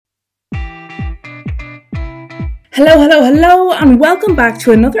Hello, and welcome back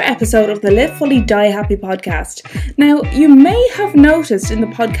to another episode of the Live Fully Die Happy podcast. Now, you may have noticed in the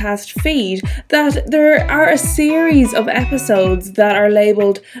podcast feed that there are a series of episodes that are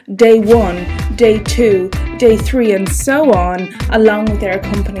labelled Day 1, Day 2, Day 3, and so on, along with their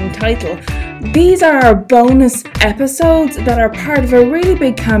accompanying title. These are our bonus episodes that are part of a really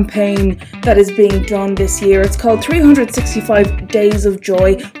big campaign that is being done this year. It's called 365 Days of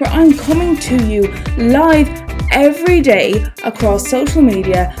Joy, where I'm coming to you live every day across social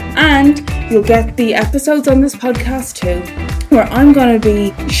media, and you'll get the episodes on this podcast too, where I'm going to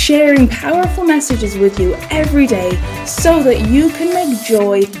be sharing powerful messages with you every day so that you can make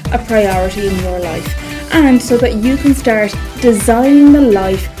joy a priority in your life, and so that you can start designing the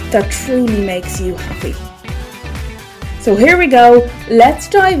life that truly makes you happy. So here we go, let's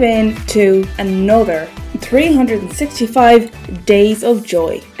dive into another 365 Days of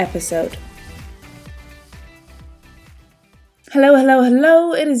Joy episode.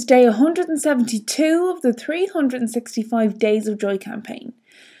 Hello. It is day 172 of the 365 Days of Joy campaign.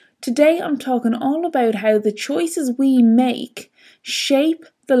 Today I'm talking all about how the choices we make shape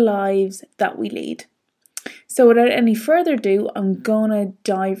the lives that we lead. So without any further ado, I'm gonna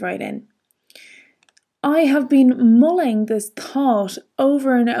dive right in. I have been mulling this thought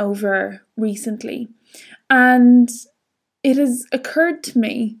over and over recently, and it has occurred to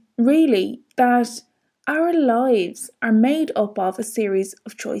me, really, that our lives are made up of a series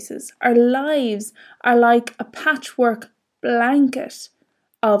of choices. Our lives are like a patchwork blanket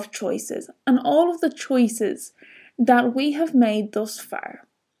of choices, and all of the choices that we have made thus far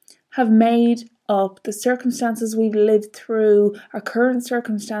have made up the circumstances we've lived through, our current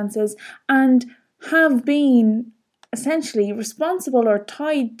circumstances, and have been essentially responsible or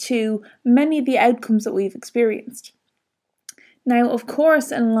tied to many of the outcomes that we've experienced. Now, of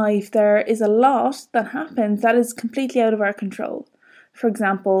course, in life, there is a lot that happens that is completely out of our control. For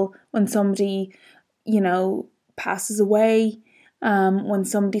example, when somebody, passes away, when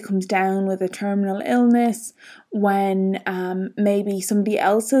somebody comes down with a terminal illness, when maybe somebody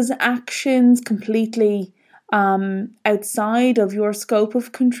else's actions completely outside of your scope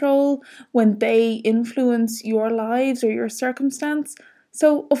of control, when they influence your lives or your circumstance.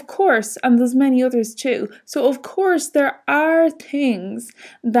 So, of course, and there's many others too, so of course there are things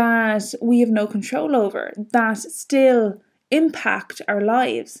that we have no control over that still impact our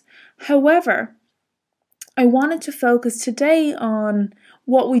lives. However, I wanted to focus today on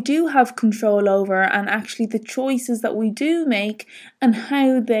what we do have control over and actually the choices that we do make and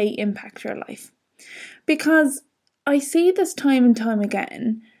how they impact your life. Because I see this time and time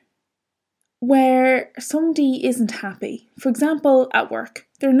again where somebody isn't happy. For example, at work,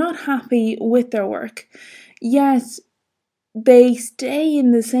 they're not happy with their work, yet they stay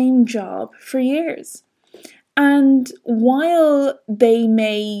in the same job for years. And while they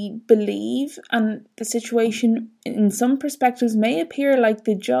may believe, and the situation in some perspectives may appear like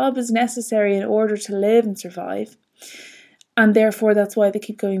the job is necessary in order to live and survive, and therefore that's why they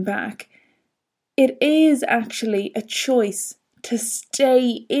keep going back, it is actually a choice to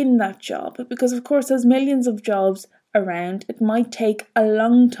stay in that job, because of course there's millions of jobs around. It might take a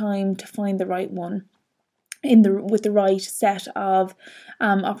long time to find the right one with the right set of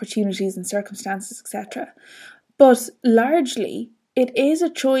opportunities and circumstances, etc. But largely it is a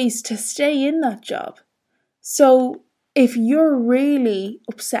choice to stay in that job. So if you're really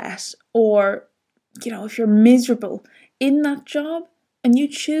upset, or if you're miserable in that job and you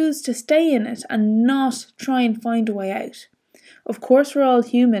choose to stay in it and not try and find a way out, of course, we're all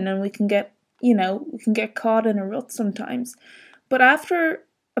human and we can get caught in a rut sometimes. But after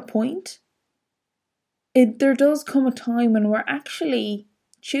a point, there does come a time when we're actually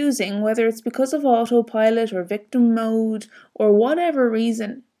choosing, whether it's because of autopilot or victim mode or whatever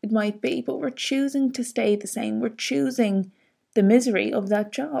reason it might be, but we're choosing to stay the same. We're choosing the misery of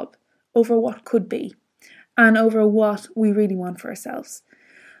that job over what could be and over what we really want for ourselves.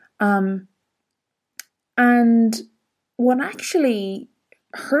 And what actually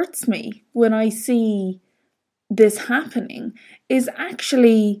hurts me when I see this happening is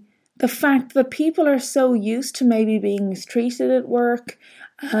actually the fact that people are so used to maybe being mistreated at work.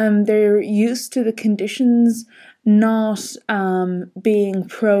 They're used to the conditions not being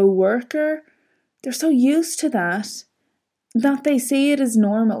pro-worker. They're so used to that they see it as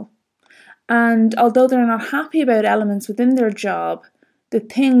normal. And although they're not happy about elements within their job, the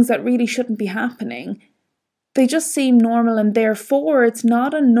things that really shouldn't be happening, they just seem normal, and therefore it's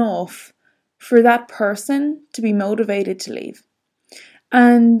not enough for that person to be motivated to leave.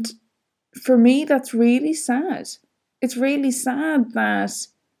 And for me, that's really sad. It's really sad that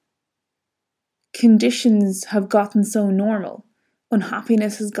conditions have gotten so normal.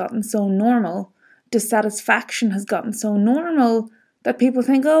 Unhappiness has gotten so normal. Dissatisfaction has gotten so normal that people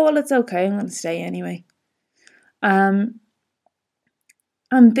think, oh, well, it's okay, I'm going to stay anyway. And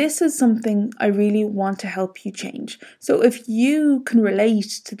this is something I really want to help you change. So if you can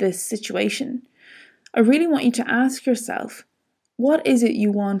relate to this situation, I really want you to ask yourself, what is it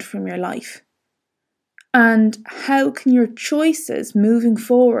you want from your life? And how can your choices moving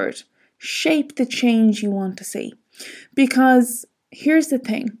forward shape the change you want to see? Because here's the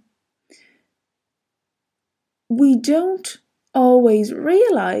thing. We don't always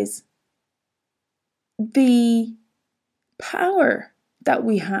realize the power that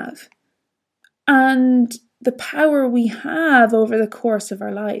we have and the power we have over the course of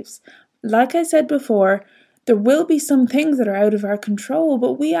our lives. Like I said before, there will be some things that are out of our control,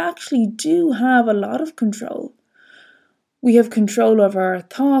 but we actually do have a lot of control. We have control over our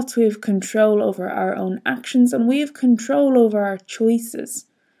thoughts, we have control over our own actions, and we have control over our choices.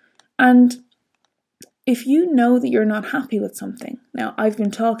 And if you know that you're not happy with something, now I've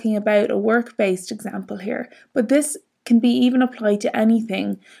been talking about a work-based example here, but this can be even applied to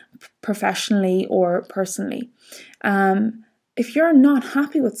anything professionally or personally. If you're not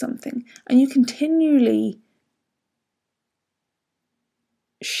happy with something and you continually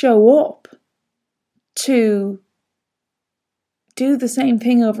show up to do the same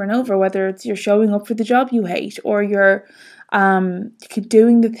thing over and over, whether it's you're showing up for the job you hate or you're keep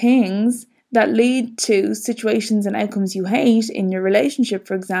doing the things that lead to situations and outcomes you hate in your relationship,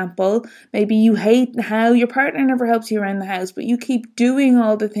 for example. Maybe you hate how your partner never helps you around the house, but you keep doing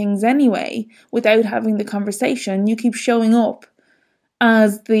all the things anyway without having the conversation. You keep showing up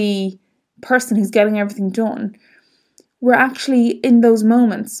as the person who's getting everything done. We're actually in those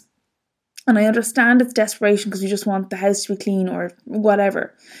moments, and I understand it's desperation because we just want the house to be clean or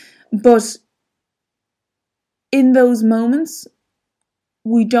whatever, but in those moments,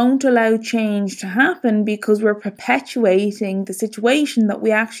 we don't allow change to happen because we're perpetuating the situation that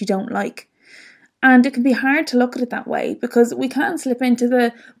we actually don't like. And it can be hard to look at it that way because we can't slip into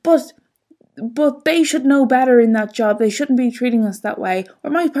the, but they should know better in that job. They shouldn't be treating us that way.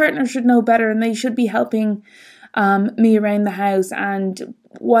 Or my partner should know better and they should be helping me around the house, and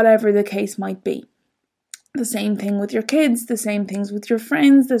whatever the case might be. The same thing with your kids, the same things with your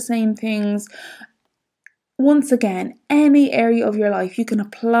friends, the same things. Once again, any area of your life you can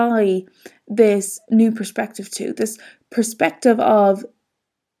apply this new perspective to. This perspective of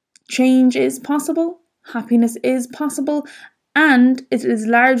change is possible, happiness is possible, and it is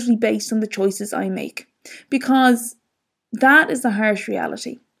largely based on the choices I make. Because that is the harsh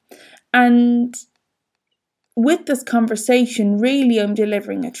reality. And with this conversation, really I'm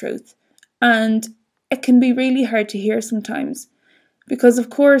delivering a truth. And it can be really hard to hear sometimes. Because of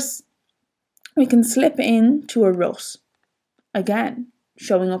course, we can slip into a rut. Again,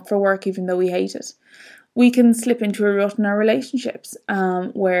 showing up for work even though we hate it. We can slip into a rut in our relationships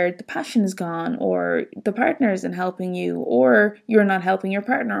where the passion is gone, or the partner isn't helping you, or you're not helping your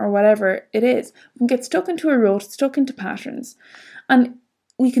partner, or whatever it is. We can get stuck into a rut, stuck into patterns. And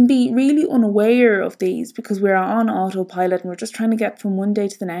we can be really unaware of these because we're on autopilot and we're just trying to get from one day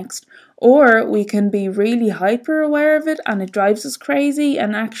to the next. Or we can be really hyper aware of it and it drives us crazy,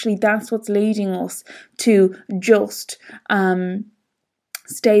 and actually that's what's leading us to just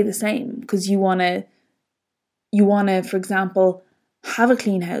stay the same because you want to, for example, have a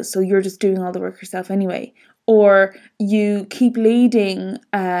clean house, so you're just doing all the work yourself anyway. Or you keep leading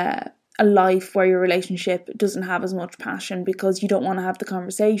a life where your relationship doesn't have as much passion because you don't want to have the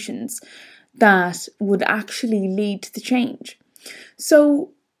conversations that would actually lead to the change.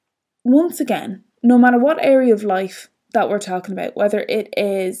 So once again, no matter what area of life that we're talking about, whether it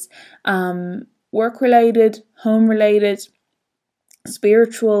is work-related, home-related,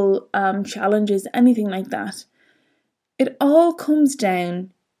 spiritual challenges, anything like that, it all comes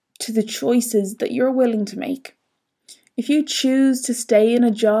down to the choices that you're willing to make. If you choose to stay in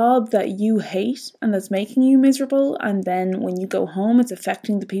a job that you hate and that's making you miserable, and then when you go home it's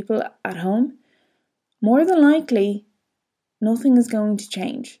affecting the people at home, more than likely nothing is going to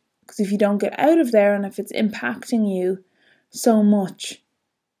change. Because if you don't get out of there, and if it's impacting you so much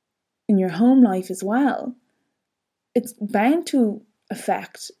in your home life as well, it's bound to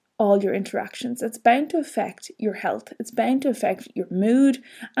affect all your interactions. It's bound to affect your health. It's bound to affect your mood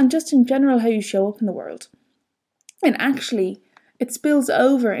and just in general how you show up in the world. And actually, it spills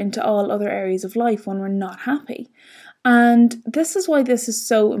over into all other areas of life when we're not happy. And this is why this is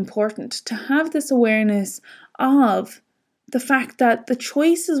so important, to have this awareness of the fact that the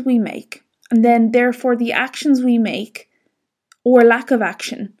choices we make, and then therefore the actions we make, or lack of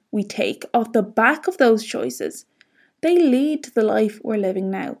action, we take off the back of those choices, they lead to the life we're living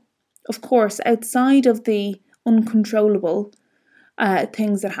now. Of course, outside of the uncontrollable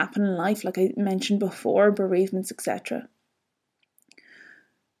things that happen in life, like I mentioned before, bereavements, etc.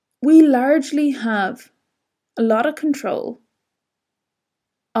 We largely have a lot of control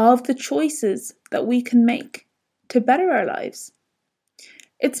of the choices that we can make to better our lives.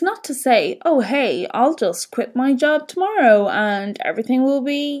 It's not to say, oh, hey, I'll just quit my job tomorrow and everything will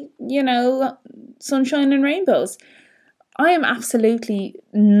be, sunshine and rainbows. I am absolutely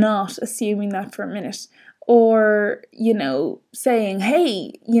not assuming that for a minute. Or, saying,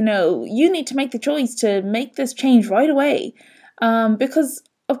 hey, you need to make the choice to make this change right away. Because,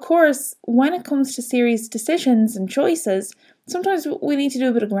 of course, when it comes to serious decisions and choices, sometimes we need to do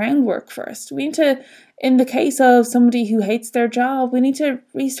a bit of groundwork first. We need to, in the case of somebody who hates their job, we need to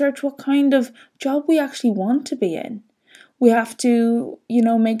research what kind of job we actually want to be in. We have to,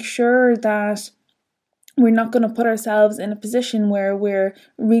 make sure that we're not going to put ourselves in a position where we're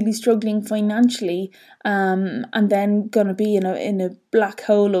really struggling financially, and then going to be in a black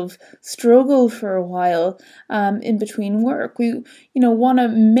hole of struggle for a while in between work. We, want to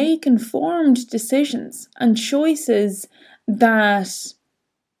make informed decisions and choices that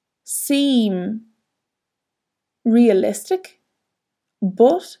seem realistic,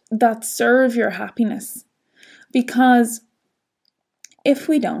 but that serve your happiness. Because if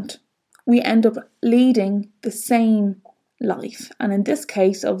we don't, we end up leading the same life. And in this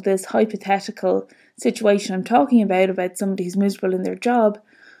case of this hypothetical situation I'm talking about somebody who's miserable in their job,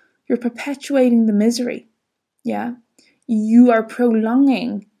 you're perpetuating the misery. Yeah? You are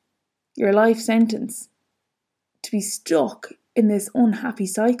prolonging your life sentence to be stuck in this unhappy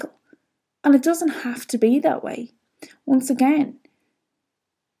cycle. And it doesn't have to be that way. Once again,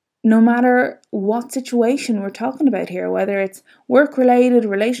 no matter what situation we're talking about here, whether it's work-related,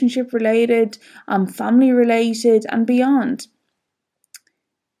 relationship-related, family-related, and beyond,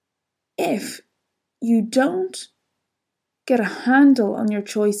 if you don't get a handle on your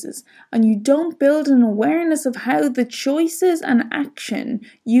choices and you don't build an awareness of how the choices and action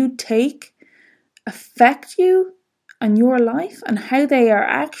you take affect you and your life and how they are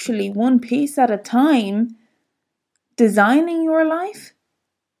actually one piece at a time designing your life,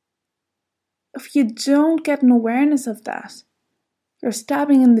 if you don't get an awareness of that, you're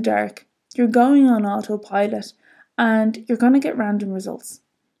stabbing in the dark, you're going on autopilot, and you're going to get random results.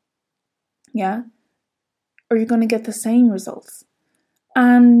 Yeah? Or you're going to get the same results.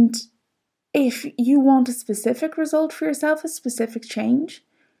 And if you want a specific result for yourself, a specific change,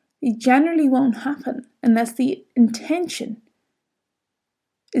 it generally won't happen unless the intention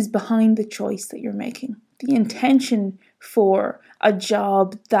is behind the choice that you're making. The intention for a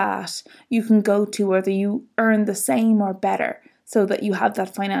job that you can go to whether you earn the same or better so that you have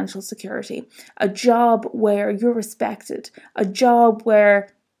that financial security. A job where you're respected. A job where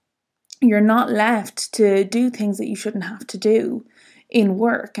you're not left to do things that you shouldn't have to do in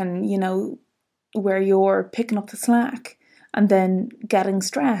work and, where you're picking up the slack and then getting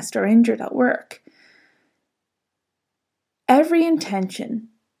stressed or injured at work. Every intention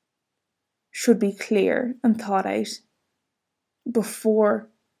should be clear and thought out before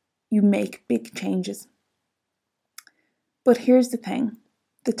you make big changes. But here's the thing.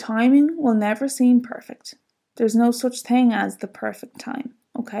 The timing will never seem perfect. There's no such thing as the perfect time,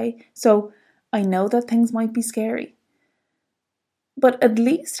 okay? So I know that things might be scary. But at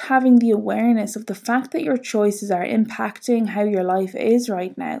least having the awareness of the fact that your choices are impacting how your life is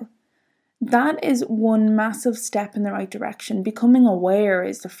right now, that is one massive step in the right direction. Becoming aware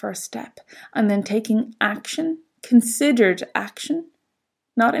is the first step. And then taking action, considered action,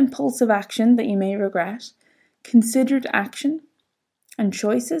 not impulsive action that you may regret, considered action and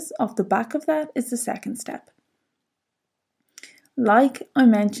choices off the back of that is the second step. Like I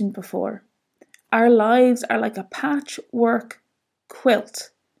mentioned before, our lives are like a patchwork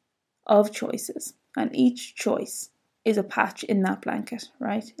quilt of choices, and each choice is a patch in that blanket,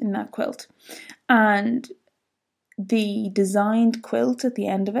 right? In that quilt. And the designed quilt at the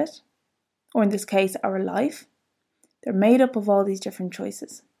end of it, or in this case, our life, they're made up of all these different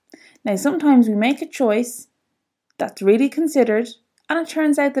choices. Now, sometimes we make a choice that's really considered, and it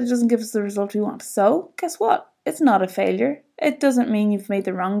turns out that it doesn't give us the result we want. So, guess what? It's not a failure. It doesn't mean you've made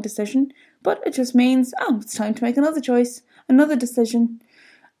the wrong decision, but it just means, it's time to make another choice, another decision.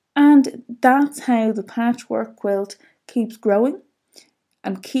 And that's how the patchwork quilt keeps growing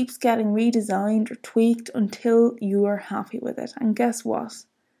and keeps getting redesigned or tweaked until you are happy with it. And guess what?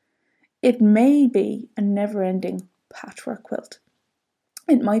 It may be a never-ending patchwork quilt.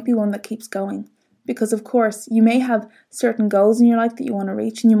 It might be one that keeps going because of course you may have certain goals in your life that you want to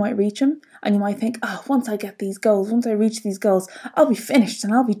reach, and you might reach them, and you might think, oh, once I get these goals, once I reach these goals, I'll be finished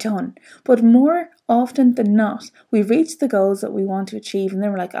and I'll be done. But more often than not, we reach the goals that we want to achieve, and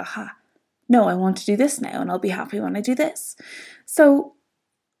then we're like, aha, no, I want to do this now, and I'll be happy when I do this. So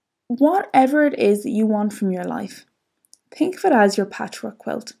whatever it is that you want from your life, think of it as your patchwork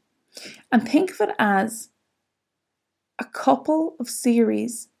quilt, and think of it as a couple of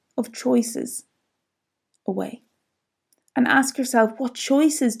series of choices away. And ask yourself, what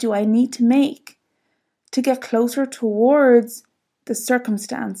choices do I need to make to get closer towards the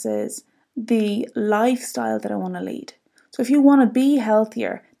circumstances, the lifestyle that I want to lead? So if you want to be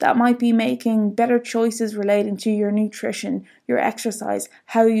healthier, that might be making better choices relating to your nutrition, your exercise,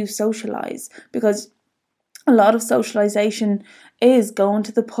 how you socialize, because a lot of socialization is going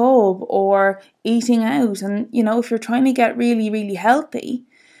to the pub or eating out. And, if you're trying to get really, really healthy,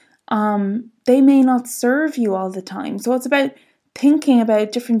 they may not serve you all the time. So it's about thinking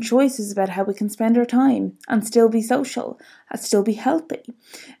about different choices about how we can spend our time and still be social and still be healthy.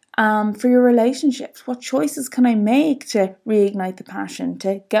 For your relationships, what choices can I make to reignite the passion,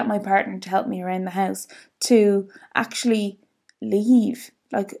 to get my partner to help me around the house, to actually leave?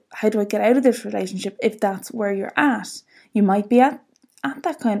 Like, how do I get out of this relationship if that's where you're at? You might be at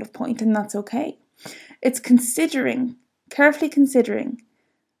that kind of point, and that's okay. It's carefully considering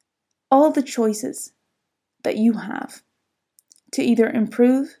all the choices that you have to either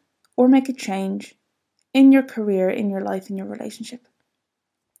improve or make a change in your career, in your life, in your relationship.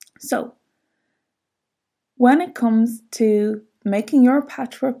 So, when it comes to making your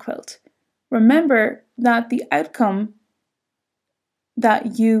patchwork quilt, remember that the outcome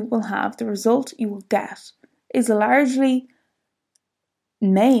that you will have, the result you will get, is largely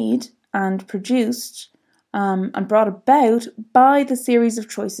made and produced and brought about by the series of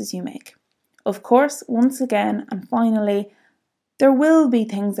choices you make. Of course, once again and finally, there will be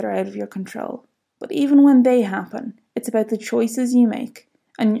things that are out of your control. But even when they happen, it's about the choices you make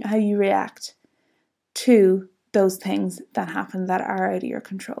and how you react to those things that happen that are out of your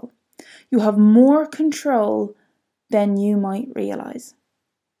control. You have more control than you might realize.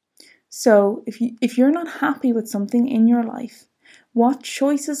 So if you're not happy with something in your life, what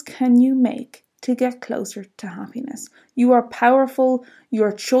choices can you make to get closer to happiness? You are powerful.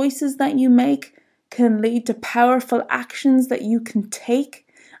 Your choices that you make can lead to powerful actions that you can take.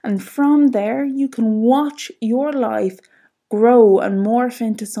 And from there, you can watch your life grow and morph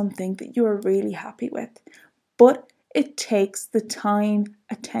into something that you are really happy with. But it takes the time,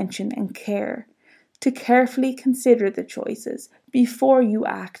 attention, and care to carefully consider the choices before you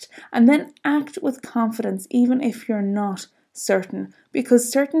act, and then act with confidence even if you're not certain,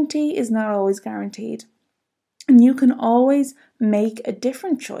 because certainty is not always guaranteed. And you can always make a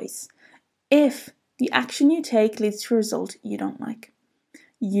different choice if the action you take leads to a result you don't like.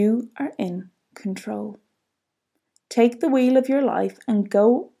 You are in control. Take the wheel of your life and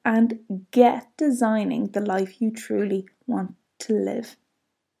go and get designing the life you truly want to live.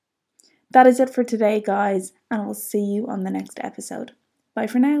 That is it for today, guys, and I'll see you on the next episode. Bye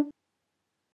for now.